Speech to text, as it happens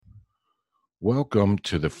Welcome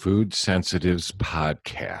to the Food Sensitives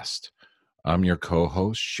podcast. I'm your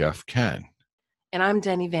co-host, Chef Ken. And I'm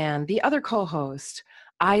Deni Van, the other co-host.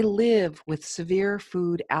 I live with severe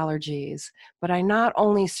food allergies, but I not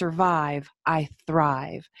only survive, I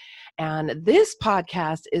thrive. And this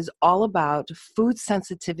podcast is all about food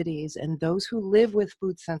sensitivities and those who live with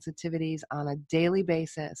food sensitivities on a daily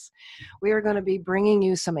basis. We are going to be bringing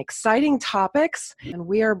you some exciting topics, and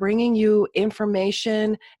we are bringing you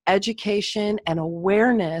information, education, and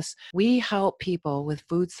awareness. We help people with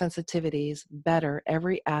food sensitivities better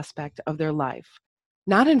every aspect of their life.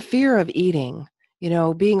 Not in fear of eating,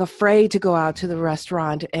 being afraid to go out to the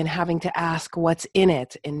restaurant and having to ask what's in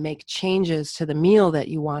it and make changes to the meal that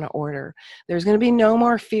you want to order. There's going to be no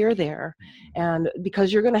more fear there. And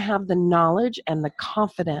because you're going to have the knowledge and the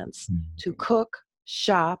confidence to cook,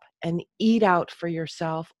 shop, and eat out for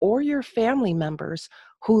yourself or your family members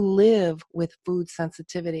who live with food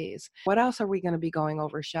sensitivities. What else are we going to be going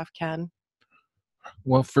over, Chef Ken?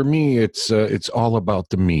 Well, for me, it's all about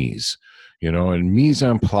the mise, and mise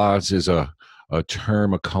en place is a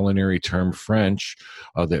term, a culinary term, French,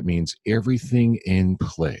 that means everything in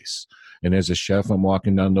place. And as a chef, I'm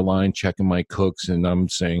walking down the line, checking my cooks, and I'm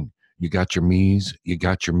saying, you got your mise, you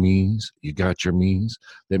got your mise, you got your mise.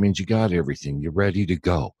 That means you got everything. You're ready to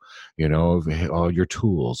go. All your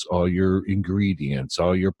tools, all your ingredients,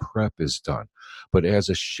 all your prep is done. But as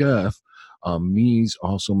a chef, mise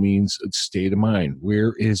also means state of mind.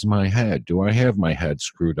 Where is my head? Do I have my head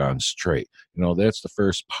screwed on straight? That's the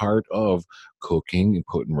first part of cooking and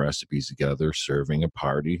putting recipes together, serving a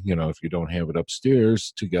party. If you don't have it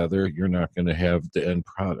upstairs together, you're not going to have the end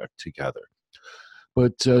product together.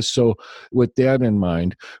 But so with that in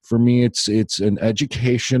mind, for me, it's an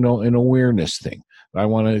educational and awareness thing. I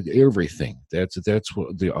want everything. That's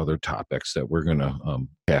what the other topics that we're going to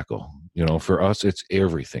tackle. For us, it's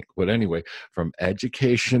everything. But anyway, from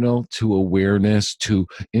educational to awareness to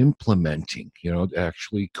implementing,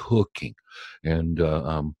 actually cooking and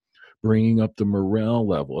bringing up the morale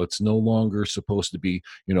level. It's no longer supposed to be,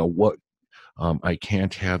 what I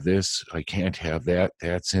can't have this, I can't have that,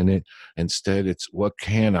 that's in it. Instead, it's what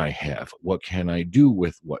can I have? What can I do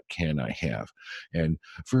with what can I have? And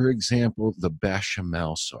for example, the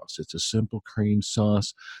bechamel sauce. It's a simple cream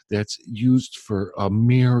sauce that's used for a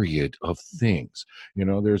myriad of things.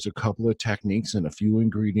 There's a couple of techniques and a few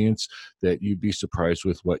ingredients that you'd be surprised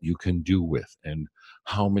with what you can do with and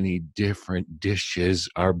how many different dishes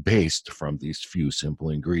are based from these few simple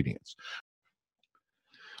ingredients.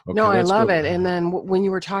 Okay, no, I love it. And then when you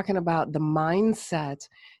were talking about the mindset,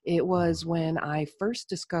 it was when I first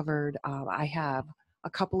discovered I have a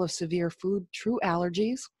couple of severe food true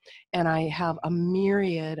allergies, and I have a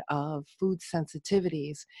myriad of food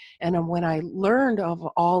sensitivities. And when I learned of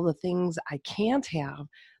all the things I can't have,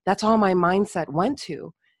 that's all my mindset went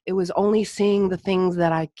to. It was only seeing the things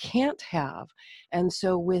that I can't have. And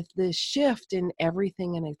so with this shift in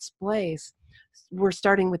everything in its place, we're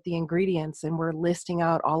starting with the ingredients and we're listing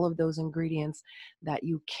out all of those ingredients that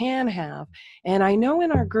you can have. And I know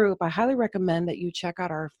in our group, I highly recommend that you check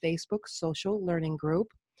out our Facebook social learning group,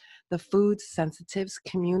 the Food Sensitives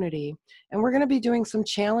Community. And we're going to be doing some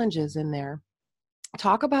challenges in there.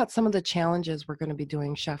 Talk about some of the challenges we're going to be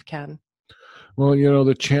doing, Chef Ken. Well,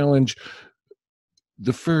 the challenge,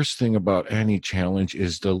 the first thing about any challenge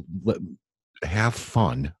is to have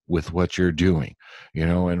fun with what you're doing,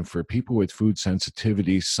 and for people with food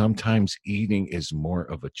sensitivities, sometimes eating is more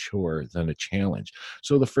of a chore than a challenge.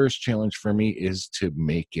 So the first challenge for me is to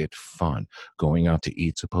make it fun. Going out to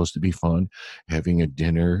eat is supposed to be fun. Having a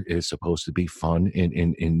dinner is supposed to be fun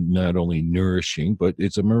and not only nourishing, but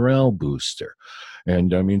it's a morale booster.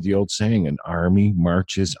 And I mean, the old saying, an army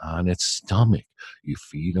marches on its stomach. You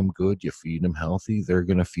feed them good, you feed them healthy, they're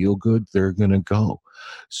going to feel good, they're going to go.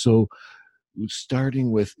 So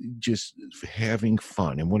starting with just having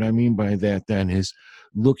fun. And what I mean by that then is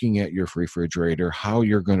looking at your refrigerator, how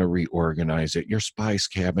you're going to reorganize it, your spice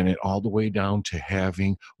cabinet, all the way down to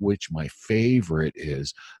having, which my favorite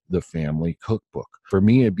is, the family cookbook. For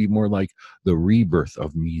me, it'd be more like the rebirth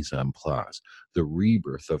of mise en place, the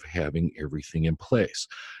rebirth of having everything in place.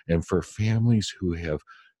 And for families who have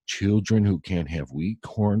children who can't have wheat,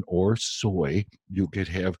 corn, or soy, you could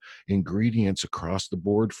have ingredients across the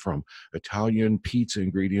board, from Italian pizza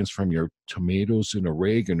ingredients from your tomatoes and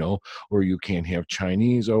oregano, or you can't have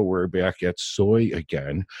Chinese, oh, we're back at soy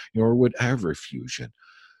again, or whatever fusion.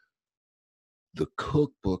 The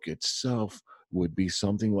cookbook itself would be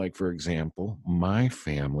something like, for example, my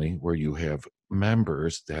family, where you have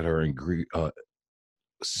members that are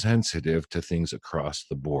sensitive to things across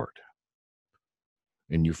the board.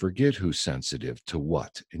 and you forget who's sensitive to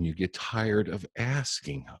what, and you get tired of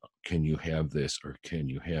asking, can you have this or can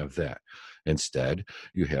you have that? Instead,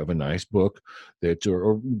 you have a nice book that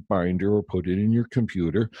or binder or put it in your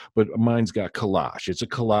computer. But mine's got collage. It's a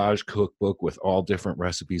collage cookbook with all different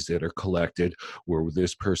recipes that are collected, where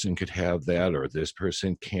this person could have that or this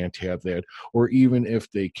person can't have that, or even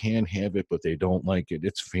if they can have it but they don't like it,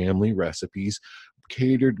 it's family recipes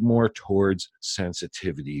catered more towards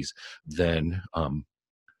sensitivities than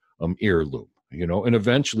heirloom. And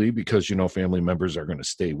eventually, because family members are going to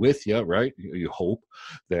stay with you, right? You hope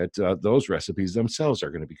that those recipes themselves are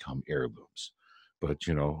going to become heirlooms. But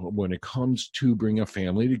when it comes to bring a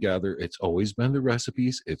family together, it's always been the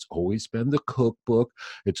recipes, it's always been the cookbook,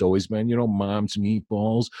 it's always been mom's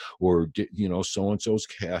meatballs, or so and so's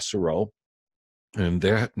casserole. And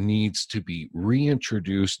that needs to be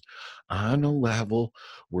reintroduced on a level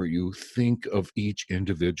where you think of each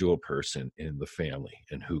individual person in the family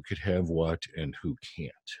and who could have what and who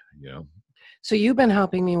can't. So you've been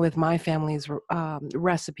helping me with my family's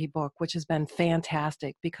recipe book, which has been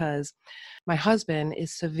fantastic because my husband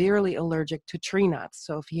is severely allergic to tree nuts.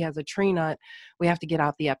 So if he has a tree nut, we have to get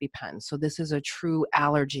out the EpiPen. So this is a true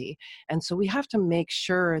allergy. And so we have to make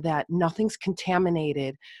sure that nothing's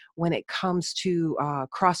contaminated when it comes to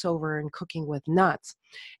crossover and cooking with nuts.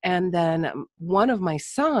 And then one of my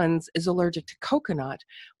sons is allergic to coconut,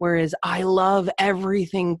 whereas I love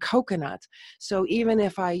everything coconut. So even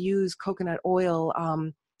if I use coconut oil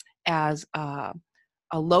as a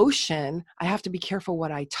lotion, I have to be careful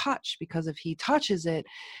what I touch, because if he touches it,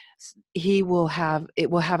 it will have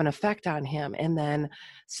an effect on him. And then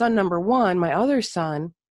son number one, my other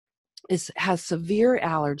son, has severe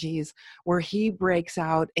allergies where he breaks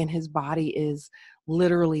out and his body is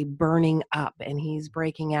literally burning up and he's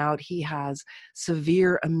breaking out. He has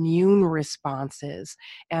severe immune responses.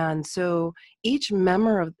 And so each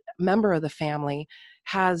member of the family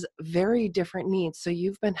has very different needs. So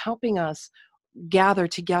you've been helping us gather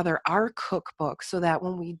together our cookbook so that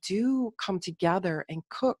when we do come together and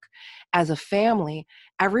cook as a family,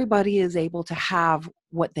 everybody is able to have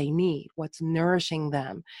what they need, what's nourishing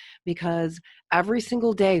them. Because every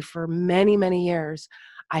single day for many, many years,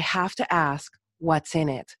 I have to ask what's in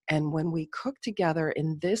it. And when we cook together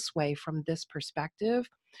in this way, from this perspective,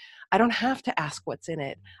 I don't have to ask what's in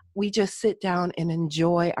it. We just sit down and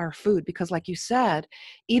enjoy our food because, like you said,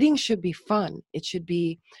 eating should be fun. It should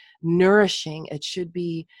be nourishing. It should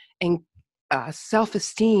be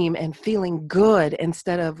self-esteem and feeling good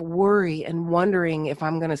instead of worry and wondering if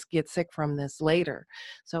I'm going to get sick from this later.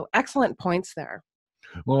 So excellent points there.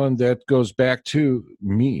 Well, and that goes back to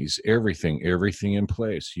me's, everything in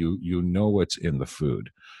place. You know what's in the food.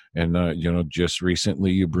 And, just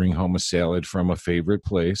recently you bring home a salad from a favorite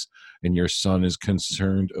place and your son is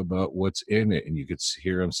concerned about what's in it. And you could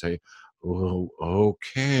hear him say, oh,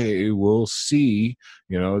 okay, we'll see,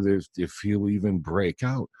 if he'll even break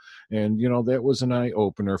out. And, that was an eye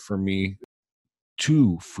opener for me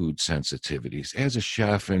to food sensitivities. As a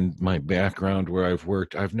chef and my background where I've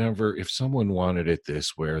worked, I've never, if someone wanted it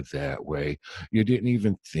this way or that way, you didn't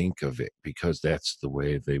even think of it because that's the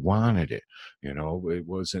way they wanted it. It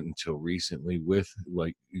wasn't until recently with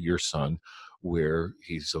like your son, where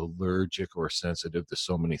he's allergic or sensitive to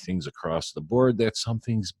so many things across the board that some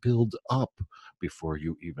things build up before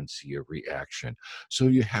you even see a reaction. So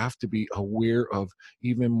you have to be aware of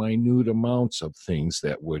even minute amounts of things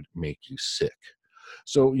that would make you sick.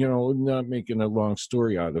 So, not making a long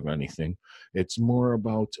story out of anything, it's more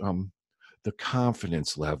about the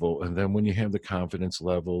confidence level. And then when you have the confidence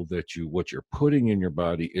level that what you're putting in your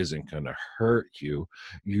body isn't going to hurt you,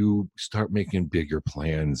 you start making bigger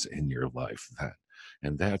plans in your life then.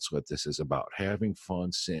 And that's what this is about, having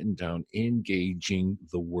fun, sitting down, engaging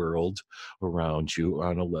the world around you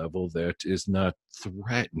on a level that is not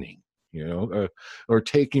threatening, or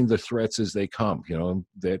taking the threats as they come.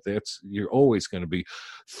 That's you're always going to be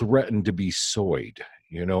threatened to be soyed.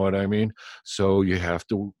 You know what I mean? So you have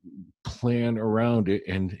to plan around it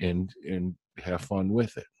and have fun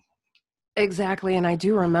with it. Exactly. And I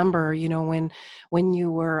do remember, when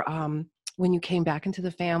you were when you came back into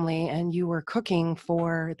the family and you were cooking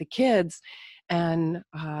for the kids, and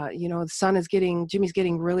Jimmy's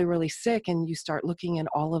getting really, really sick, and you start looking at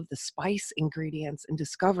all of the spice ingredients and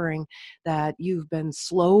discovering that you've been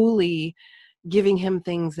slowly giving him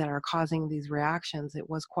things that are causing these reactions. It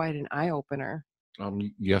was quite an eye opener.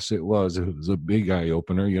 Yes, it was. It was a big eye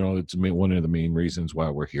opener. It's one of the main reasons why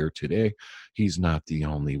we're here today. He's not the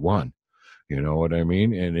only one. You know what I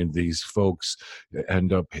mean? And these folks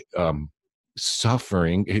end up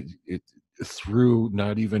suffering it through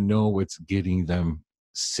not even know what's getting them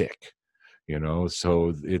sick.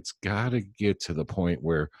 So it's got to get to the point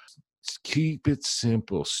where keep it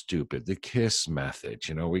simple, stupid. The KISS method.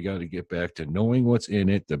 We got to get back to knowing what's in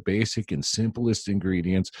it, the basic and simplest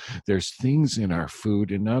ingredients. There's things in our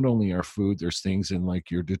food, and not only our food, there's things in like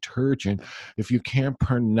your detergent. If you can't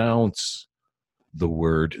pronounce the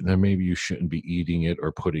word, then maybe you shouldn't be eating it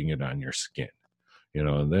or putting it on your skin.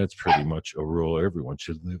 And that's pretty much a rule everyone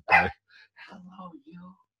should live by. Hello,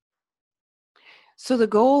 you. So the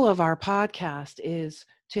goal of our podcast is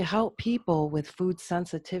to help people with food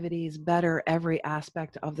sensitivities better every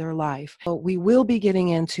aspect of their life. So we will be getting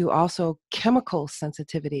into also chemical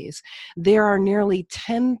sensitivities. There are nearly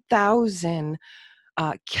 10,000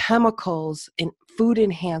 chemicals and food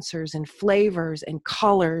enhancers and flavors and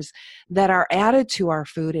colors that are added to our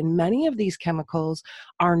food, and many of these chemicals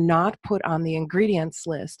are not put on the ingredients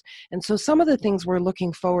list. And so some of the things we're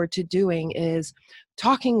looking forward to doing is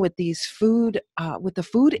talking with these with the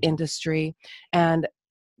food industry and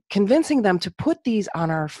convincing them to put these on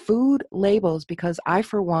our food labels, because I,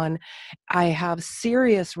 for one, I have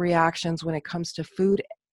serious reactions when it comes to food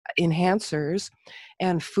enhancers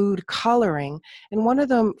and food coloring. And one of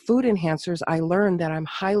the food enhancers I learned that I'm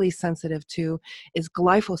highly sensitive to is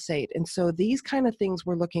glyphosate. And so these kind of things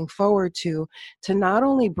we're looking forward to not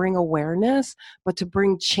only bring awareness, but to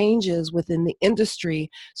bring changes within the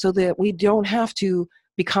industry so that we don't have to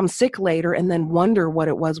become sick later and then wonder what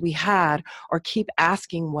it was we had or keep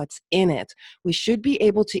asking what's in it. We should be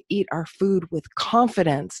able to eat our food with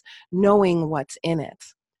confidence, knowing what's in it.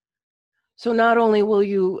 So not only will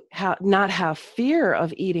you not have fear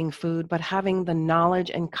of eating food, but having the knowledge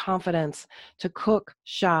and confidence to cook,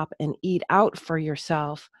 shop, and eat out for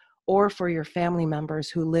yourself or for your family members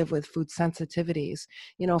who live with food sensitivities.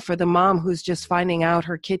 For the mom who's just finding out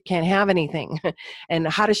her kid can't have anything, and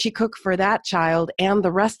how does she cook for that child and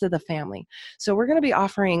the rest of the family? So we're going to be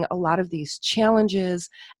offering a lot of these challenges,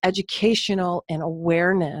 educational and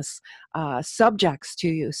awareness subjects to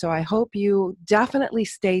you. So I hope you definitely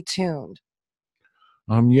stay tuned.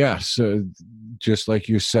 Yes, just like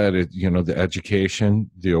you said, the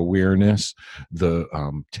education, the awareness, the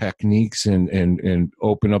techniques, and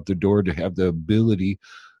open up the door to have the ability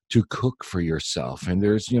to cook for yourself. And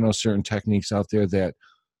there's, certain techniques out there that,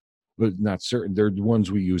 but not certain, they're the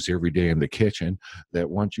ones we use every day in the kitchen, that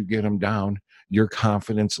once you get them down, your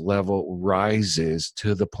confidence level rises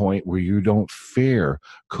to the point where you don't fear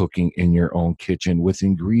cooking in your own kitchen with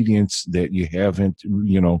ingredients that you haven't,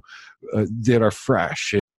 that are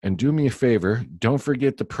fresh. And do me a favor, don't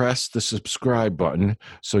forget to press the subscribe button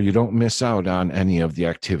so you don't miss out on any of the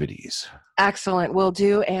activities. Excellent, will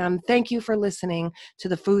do. And thank you for listening to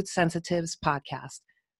the Food Sensitives podcast.